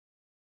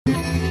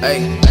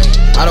Hey,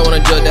 I don't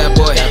wanna judge that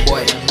boy.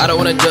 I don't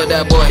wanna judge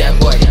that boy.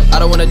 I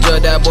don't wanna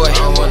judge that boy.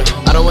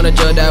 I don't wanna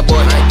judge that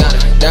boy.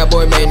 That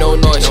boy make no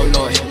noise.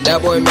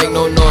 That boy make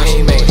no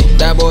noise.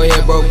 That boy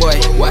a broke boy.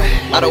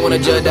 I don't wanna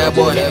judge that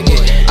boy.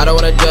 I don't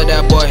wanna judge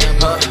that boy.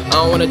 I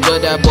don't wanna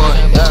judge that boy.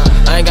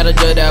 I ain't gotta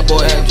judge that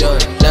boy.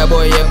 That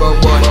boy a broke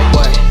boy.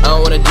 I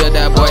don't wanna judge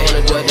that boy.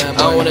 I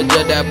don't wanna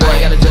judge that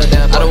boy.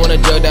 I don't wanna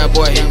judge that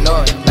boy.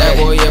 That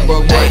boy a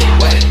broke boy.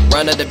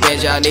 Run up the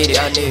bench, I need it.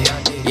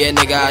 Yeah,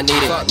 nigga, I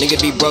need it.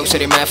 Nigga be broke, so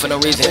they mad for no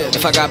reason.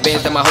 If I got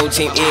bands, then my whole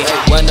team in.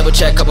 One double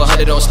check, couple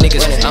hundred on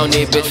sneakers. I don't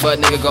need a bitch for a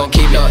nigga gon'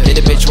 keep it. Hit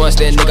a bitch once,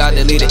 then nigga I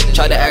delete it.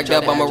 Try to act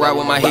up, I'ma ride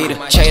with my heater.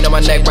 Chain on my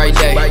neck, bright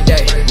day.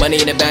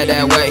 Money in the bag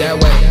that way.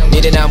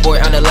 Need it now, boy,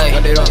 on the lay.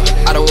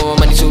 I don't want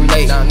my money too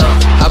late.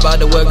 How about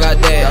the work,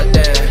 goddamn?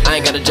 I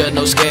ain't gotta judge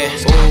no scam.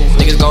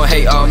 Niggas gon'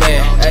 hate, oh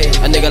man.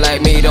 A nigga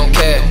like me don't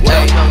care.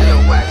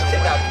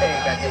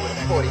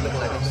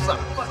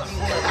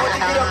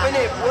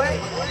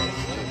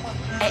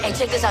 Hey,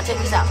 check this out, check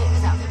this out.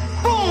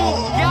 Boom!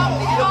 Yo,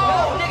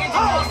 nigga,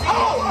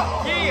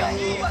 yeah.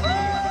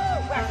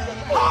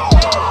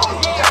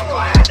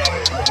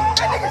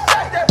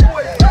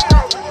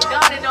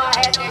 Y'all didn't know I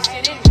had that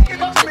shit in me.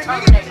 Fuck the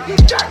Terminator. You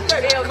jacked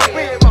that. Hell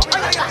yeah.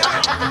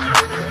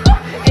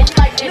 And you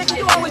like that shit.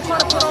 You always trying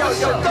to put on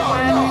your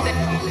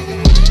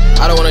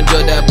I don't wanna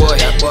judge that boy.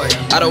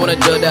 I don't wanna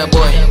judge that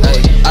boy.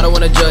 I don't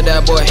wanna judge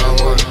that boy.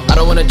 I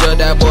don't wanna judge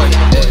that boy.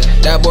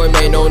 That boy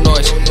make no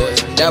noise.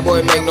 That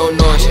boy make no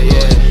noise.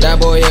 That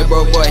boy a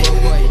broke boy.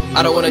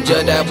 I don't wanna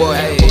judge that boy.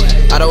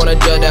 I don't wanna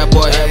judge that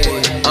boy.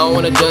 I don't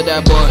wanna judge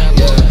that boy.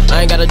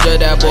 I ain't gotta judge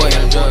that boy.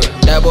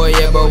 That boy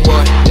a broke boy.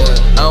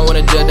 I don't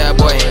wanna judge that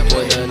boy.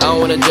 I don't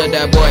wanna judge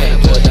that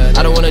boy.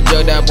 I don't wanna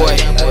judge that boy.